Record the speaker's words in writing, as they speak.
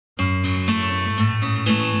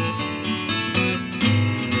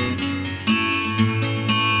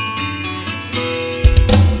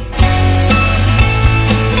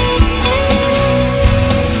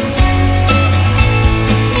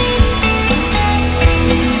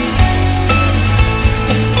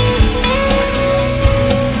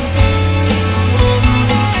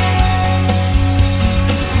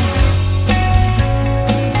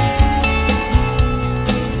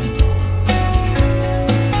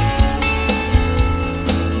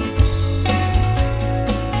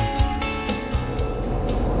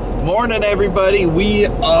morning, everybody. We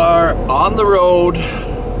are on the road.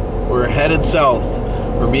 We're headed south.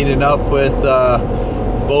 We're meeting up with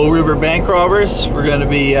Bow River bank robbers. We're going to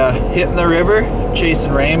be hitting the river,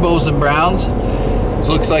 chasing rainbows and browns. It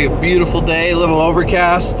looks like a beautiful day, a little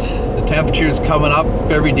overcast. The temperature's coming up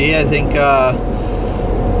every day. I think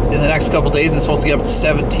in the next couple days it's supposed to get up to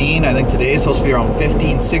 17. I think today is supposed to be around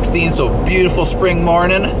 15, 16. So beautiful spring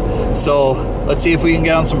morning. So let's see if we can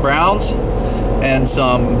get on some browns and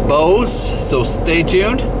some bows. So stay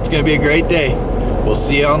tuned. It's going to be a great day. We'll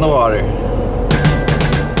see you on the water.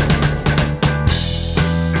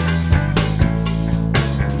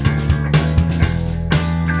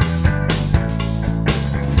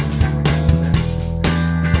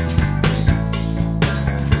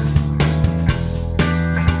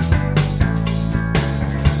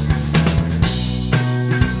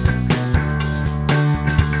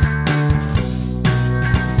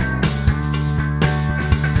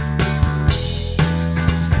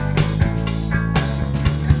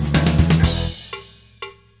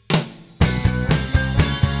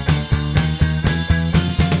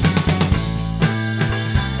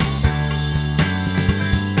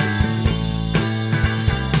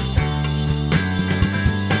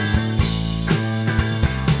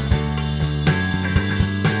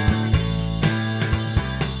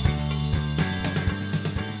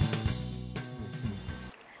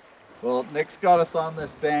 Well, Nick's got us on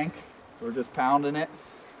this bank. We're just pounding it.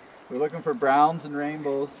 We're looking for browns and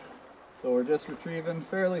rainbows. So we're just retrieving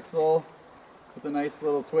fairly slow with a nice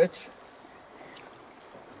little twitch.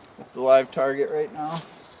 That's the live target right now.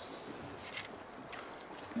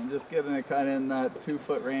 And just getting it kind of in that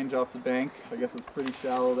 2-foot range off the bank. I guess it's pretty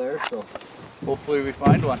shallow there, so hopefully we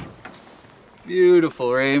find one.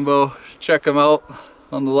 Beautiful rainbow. Check them out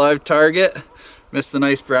on the live target. Missed the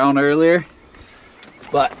nice brown earlier,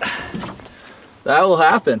 but that will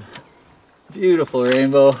happen. Beautiful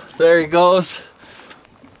rainbow. There he goes.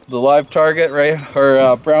 The live target, right?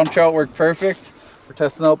 Our brown trout worked perfect. We're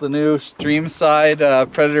testing out the new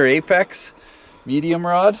Streamside Predator Apex medium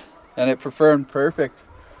rod, and it performed perfect.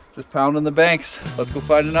 Just pounding the banks. Let's go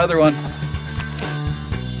find another one.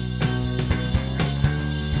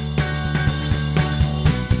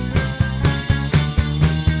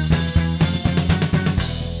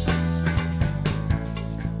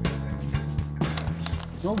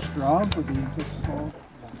 So strong for being so small.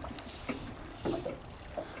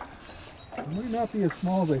 It might not be as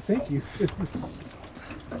small as I think you could.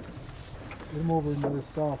 Get him over into this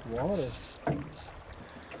soft water.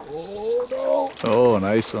 Oh no! Oh,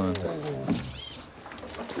 nice one.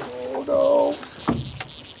 Oh no!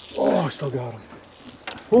 Oh, I still got him.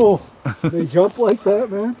 Oh, they jump like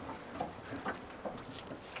that, man.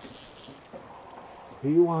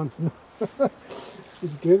 He wants.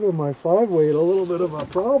 He's giving my 5-weight a little bit of a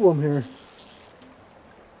problem here.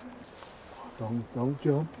 Don't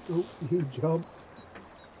jump. Oh, you jump.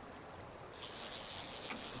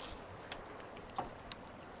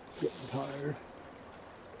 Getting tired.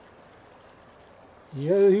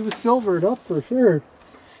 Yeah, he was silvered up for sure.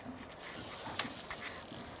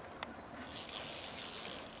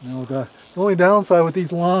 No, the only downside with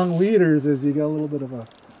these long leaders is you got a little bit of a.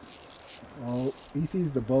 Oh, he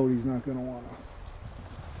sees the boat. He's not going to want to.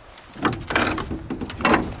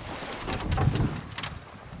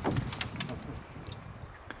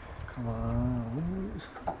 Come on.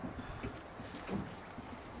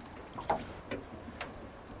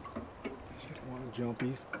 He's gonna want to jump.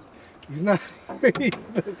 He's not.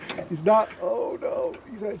 He's not. Oh no!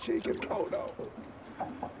 He's not shaking. Oh no!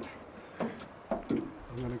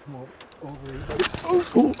 I'm gonna come over here.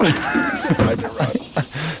 Oh! Side to rod.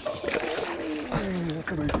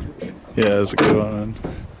 That's a nice fish. Yeah, that's a good one.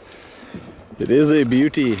 It is a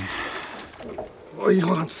beauty. Oh, he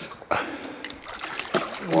wants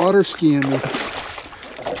water skiing me. I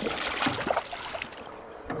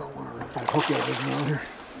don't want to rip that hook out of his mouth here.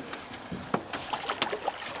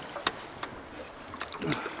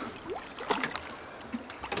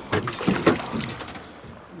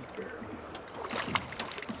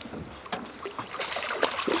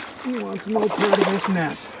 He wants no part of this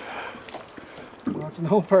net. He wants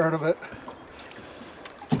no part of it.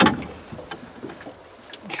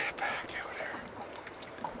 Get back out here.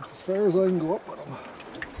 That's as far as I can go up with him.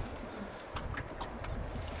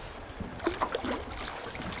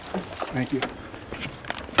 Thank you.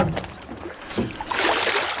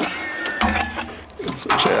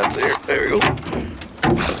 Switch hands here. There we go.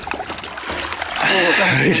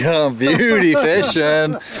 Yeah, beauty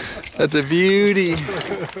fishing. That's a beauty.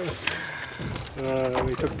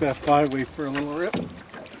 We took that 5-weight for a little rip.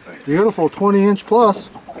 Beautiful 20-inch plus.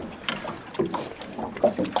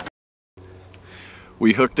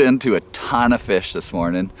 We hooked into a ton of fish this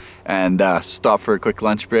morning and stopped for a quick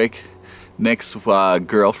lunch break. Nick's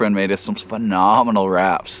girlfriend made us some phenomenal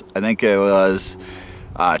wraps. I think it was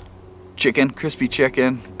chicken, crispy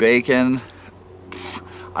chicken, bacon.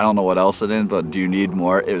 I don't know what else it is, but do you need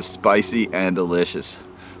more? It was spicy and delicious.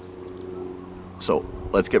 So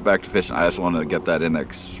let's get back to fishing. I just wanted to get that in there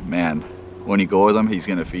because, man, when you go with him, he's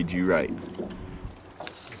gonna feed you right.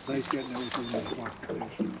 It's nice getting everything in the box to fish.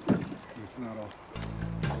 It's not all.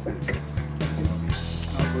 Not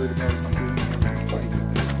worried about my doing everything right.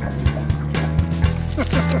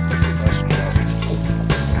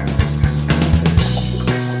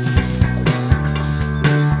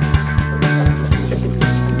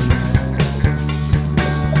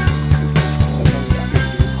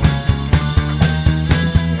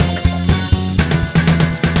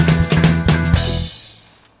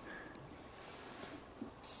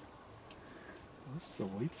 That's a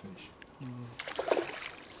whitefish.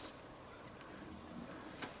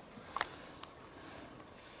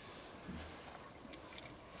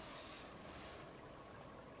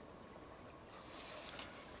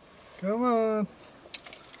 Come on.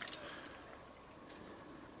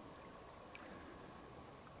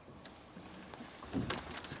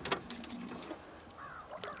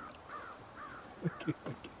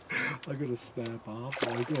 I'm gonna snap off.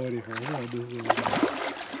 I go any harder on this little guy.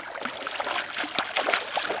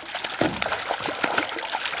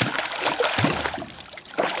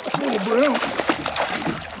 Little brown.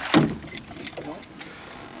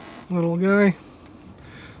 Little guy.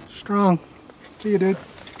 Strong. See you, dude.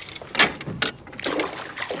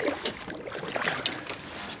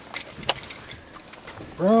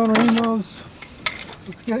 Brown rainbows.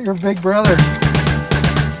 Let's get your big brother.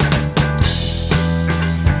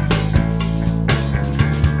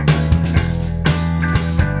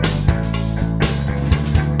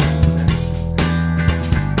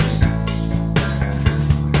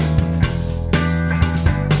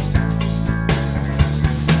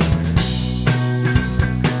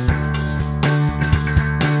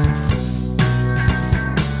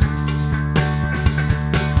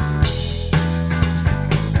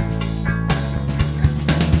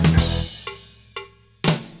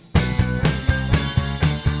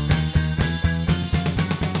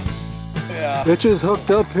 Bitch is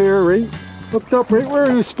hooked up here, right where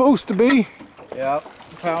he was supposed to be. Yep,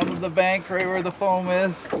 found the bank right where the foam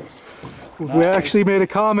is. We actually made a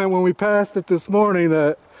comment when we passed it this morning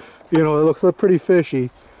that, you know, it looks pretty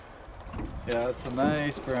fishy. Yeah, it's a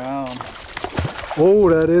nice brown. Oh,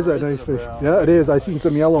 that is a nice fish. Yeah, it is. I seen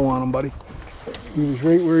some yellow on him, buddy. He was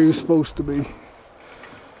right where he was supposed to be.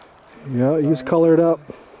 Yeah, he's colored up.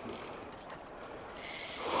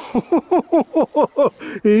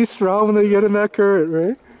 He's strong when they get in that current,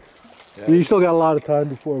 right? Yeah. You still got a lot of time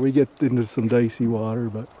before we get into some dicey water,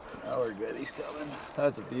 but. Oh, we're good. He's coming.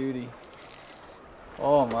 That's a beauty.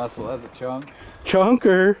 Oh, muscle. That's a chunk.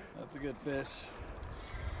 Chunker. That's a good fish.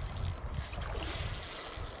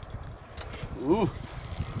 Ooh.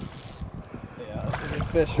 Yeah, that's a good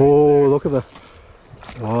fish. Right there. Look at the.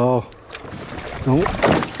 Wow. Nope.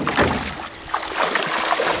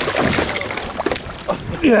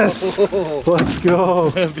 Yes! Let's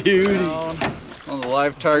go! Beauty! On the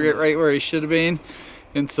live target right where he should have been,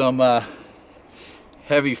 in some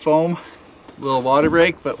heavy foam. Little water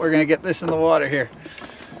break, but we're gonna get this in the water here.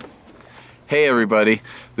 Hey everybody,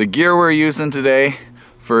 the gear we're using today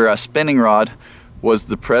for a spinning rod was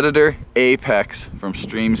the Predator Apex from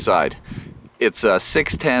Streamside. It's a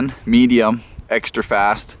 610 medium, extra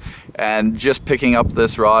fast, and just picking up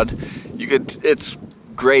this rod, it's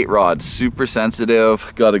great rod, super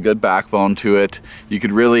sensitive, got a good backbone to it. You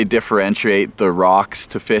could really differentiate the rocks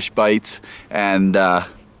to fish bites, and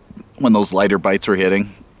when those lighter bites were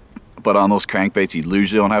hitting. But on those crankbaits, you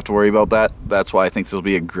usually don't have to worry about that. That's why I think this will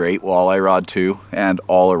be a great walleye rod too, and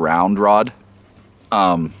all-around rod.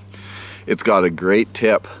 It's got a great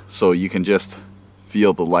tip, so you can just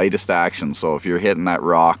feel the lightest action. So if you're hitting that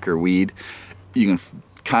rock or weed, you can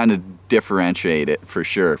kind of differentiate it for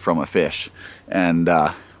sure from a fish, and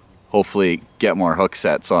hopefully get more hook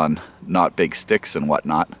sets on not big sticks and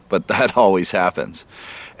whatnot, but that always happens.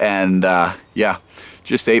 And yeah,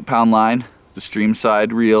 just 8-pound line. The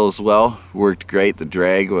Streamside reel as well worked great. The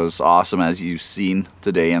drag was awesome, as you've seen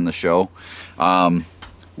today in the show.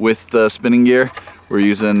 With the spinning gear, we're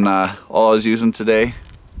using all I was using today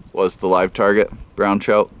was the live target brown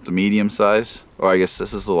trout, the medium size, or I guess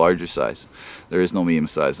this is the larger size. There is no medium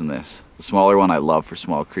size in this. The smaller one I love for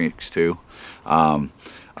small creeks too.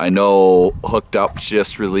 I know Hooked Up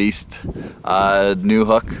just released a new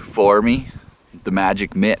hook for me, the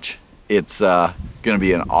Magic Mitch. It's Gonna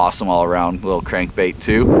be an awesome all-around little crankbait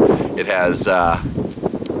too. It has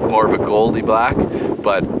more of a goldy black,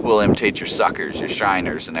 but will imitate your suckers, your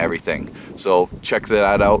shiners, and everything. So check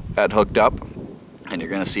that out at Hooked Up, and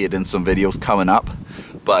you're gonna see it in some videos coming up.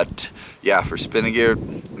 But yeah, for spinning gear,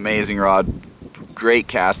 amazing rod, great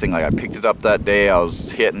casting. Like I picked it up that day, I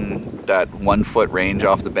was hitting that 1 foot range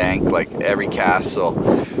off the bank like every cast. So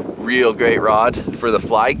real great rod. For the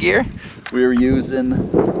fly gear, we were using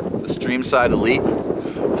the Streamside Elite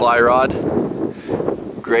fly rod.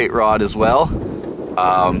 Great rod as well.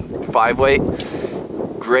 5-weight,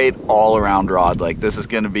 great all-around rod. Like this is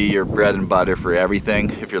going to be your bread and butter for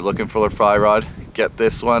everything. If you're looking for a fly rod, get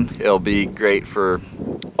this one. It'll be great for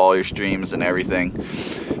all your streams and everything.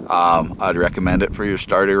 I'd recommend it for your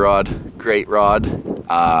starter rod. Great rod.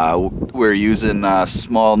 We're using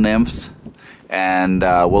small nymphs and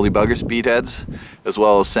woolly bugger speedheads, as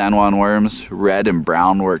well as San Juan worms. Red and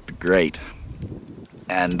brown worked great.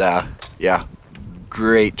 And yeah,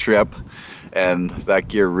 great trip. And that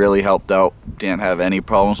gear really helped out. Didn't have any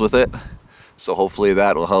problems with it. So hopefully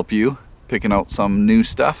that will help you picking out some new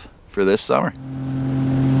stuff for this summer.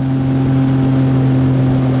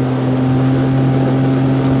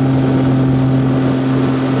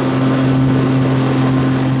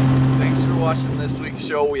 Thanks for watching this week's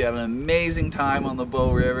show. We had an amazing time on the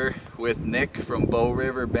Bow River with Nick from Bow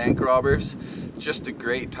River Bank Robbers. Just a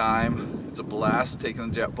great time. It's a blast taking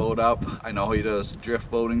the jet boat up. I know he does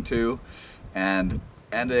drift boating too. And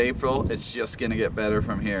end of April, it's just gonna get better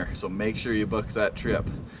from here. So make sure you book that trip.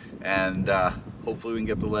 And hopefully we can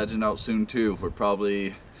get the legend out soon too. We're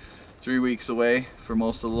probably 3 weeks away for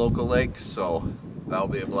most of the local lakes, so that'll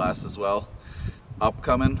be a blast as well.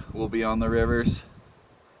 Upcoming, we'll be on the rivers,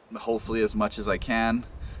 hopefully as much as I can.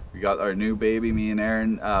 We got our new baby, me and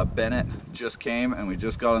Aaron Bennett just came, and we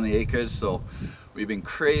just got on the acreage, so we've been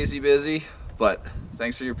crazy busy, but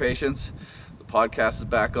thanks for your patience. The podcast is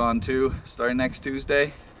back on too, starting next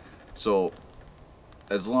Tuesday. So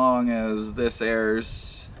as long as this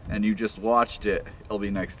airs and you just watched it, it'll be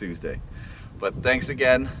next Tuesday. But thanks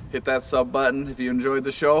again. Hit that sub button if you enjoyed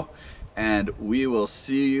the show, and we will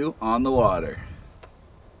see you on the water.